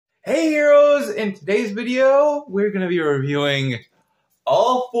Hey heroes! In today's video, we're going to be reviewing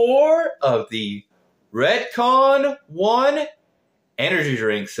all 4 of the Redcon1 energy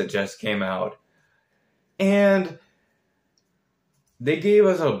drinks that just came out. And they gave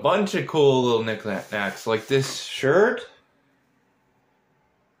us a bunch of cool little knickknacks, like this shirt.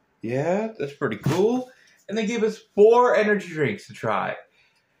 Yeah, that's pretty cool. And they gave us 4 energy drinks to try.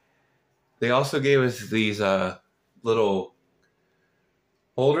 They also gave us these little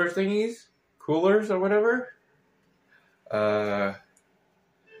holder thingies, coolers or whatever. We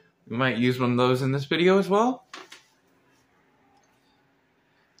might use one of those in this video as well.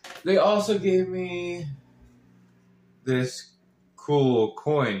 They also gave me this cool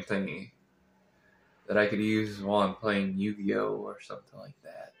coin thingy that I could use while I'm playing Yu-Gi-Oh! Or something like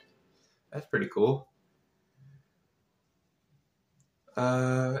that. That's pretty cool.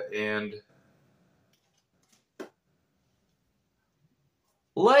 And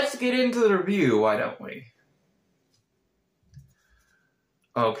let's get into the review, why don't we?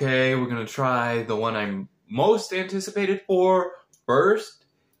 Okay, we're gonna try the one I'm most anticipated for first,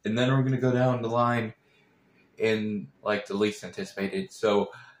 and then we're gonna go down the line in like the least anticipated.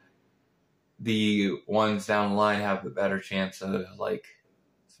 So the ones down the line have a better chance of like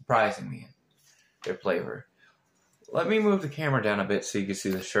surprising me in their flavor. Let me move the camera down a bit so you can see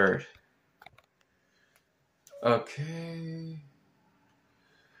the shirt. Okay.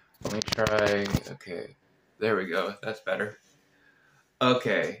 Let me try. Okay. There we go. That's better.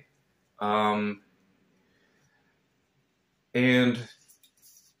 Okay. And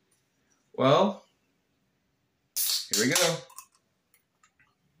well, here we go.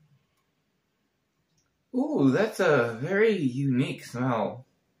 Ooh, that's a very unique smell.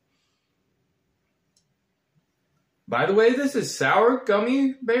 By the way, this is Sour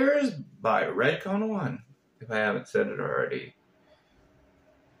Gummy Bears by Redcon1, if I haven't said it already.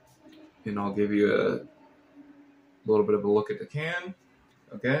 And I'll give you a little bit of a look at the can,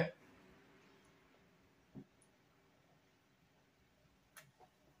 okay?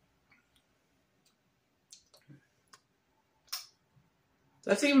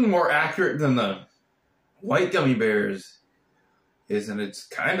 That's even more accurate than the white gummy bears is, and it's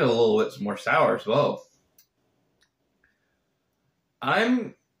kind of a little bit more sour as well.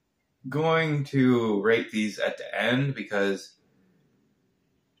 I'm going to rate these at the end because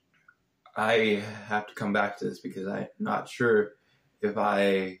I have to come back to this because I'm not sure if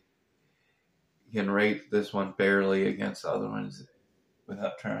I can rate this one fairly against the other ones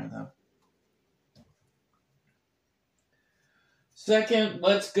without trying them. Second,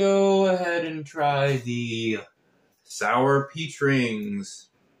 let's go ahead and try the Sour Peach Rings.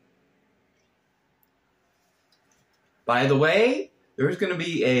 By the way, there's going to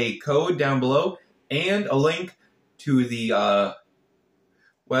be a code down below and a link to the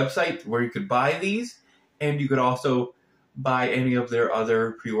website where you could buy these, and you could also buy any of their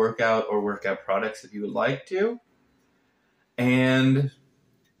other pre-workout or workout products if you would like to. And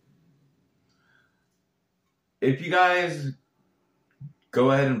if you guys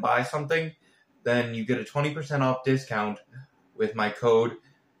go ahead and buy something, then you get a 20% off discount with my code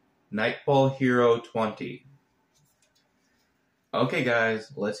NightfallHero20. Okay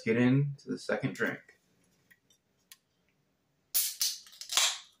guys, let's get into the second drink.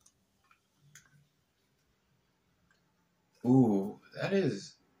 Ooh, that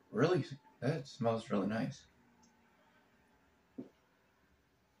smells really nice.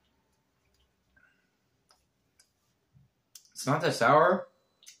 It's not that sour,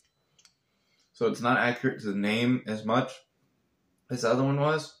 so it's not accurate to the name as much as the other one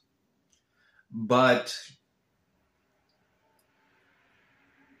was, but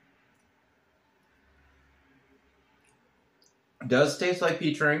it does taste like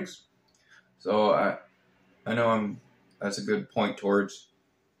peach rings, so I know that's a good point towards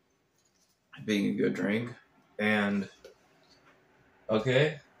being a good drink. And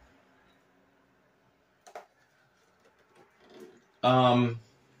okay, I'm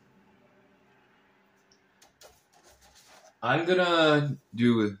gonna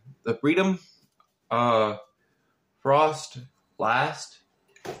do the Freedom Frost last,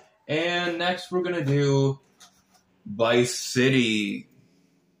 and next we're gonna do Vice City.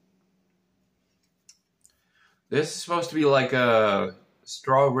 This is supposed to be like a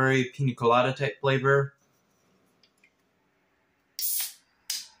strawberry pina colada type flavor.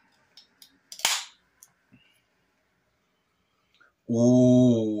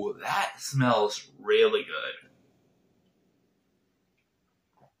 Ooh, that smells really good.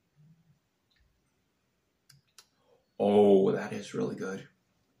 Oh, that is really good.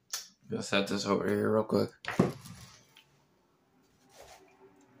 I'm gonna set this over here real quick.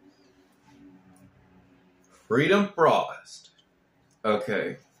 Freedom Frost.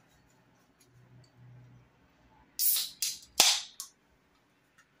 Okay.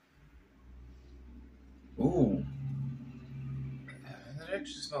 Ooh. That actually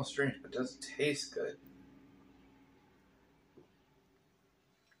smells strange, but it does taste good.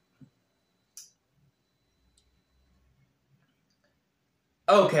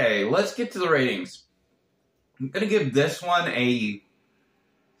 Okay, let's get to the ratings. I'm gonna give this one a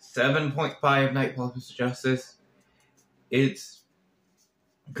 7.5 Night Pulse Justice. It's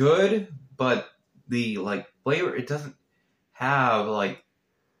good, but the flavor, it doesn't have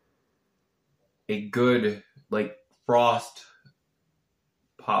a good frost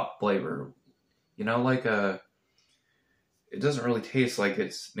pop flavor. You know, it doesn't really taste like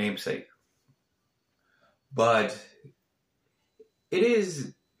its namesake. But it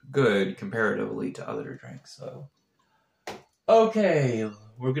is good comparatively to other drinks, so. Okay,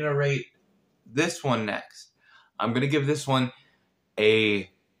 we're gonna rate this one next. I'm gonna give this one a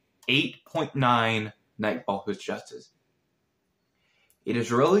 8.9 Nightfall with Justice. It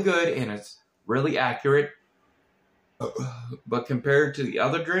is really good and it's really accurate, but compared to the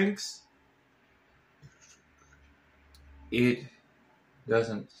other drinks, it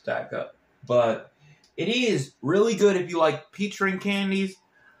doesn't stack up. But it is really good if you like peach ring candies.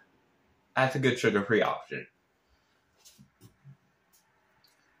 That's a good sugar-free option.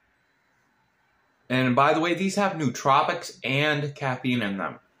 And by the way, these have nootropics and caffeine in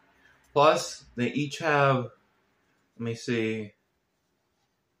them. Plus, they each have, let me see,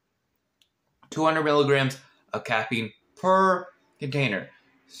 200 milligrams of caffeine per container.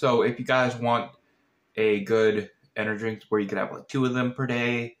 So if you guys want a good energy drink where you could have 2 of them per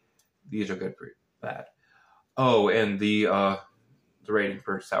day, these are good for that. Oh, and the rating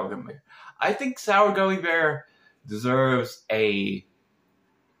for Sour Gummy Bear. I think Sour Gummy Bear deserves a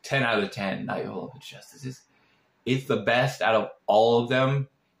 10 out of 10 Night of Justice. It's the best out of all of them,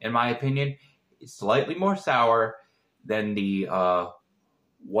 in my opinion. It's slightly more sour than the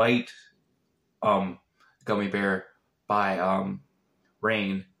white gummy bear by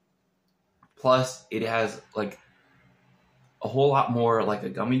Rain. Plus, it has a whole lot more a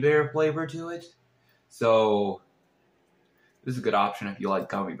gummy bear flavor to it. So, this is a good option if you like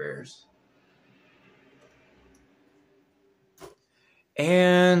gummy bears.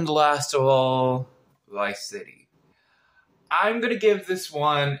 And last of all, Vice City. I'm going to give this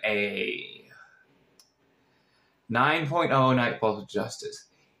one a 9.0 Nightfall of Justice.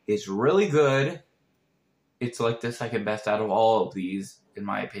 It's really good. It's the second best out of all of these, in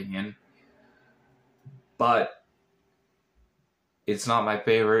my opinion. But it's not my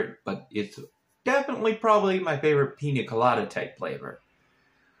favorite, but it's definitely probably my favorite pina colada type flavor.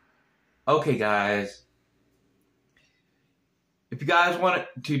 Okay, guys. If you guys want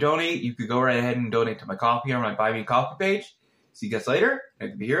to donate, you could go right ahead and donate to my coffee on my Buy Me a Coffee page. See you guys later. I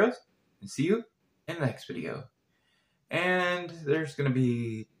could be heroes. And see you in the next video. And there's going to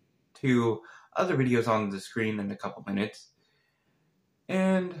be 2 other videos on the screen in a couple minutes.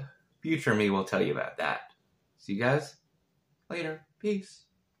 And future me will tell you about that. See you guys later. Peace.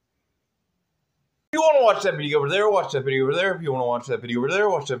 If you want to watch that video over there, watch that video over there. If you want to watch that video over there,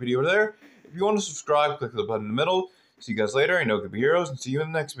 watch that video over there. If you want to subscribe, click the button in the middle. See you guys later. I know it could be heroes, and see you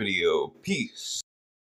in the next video. Peace.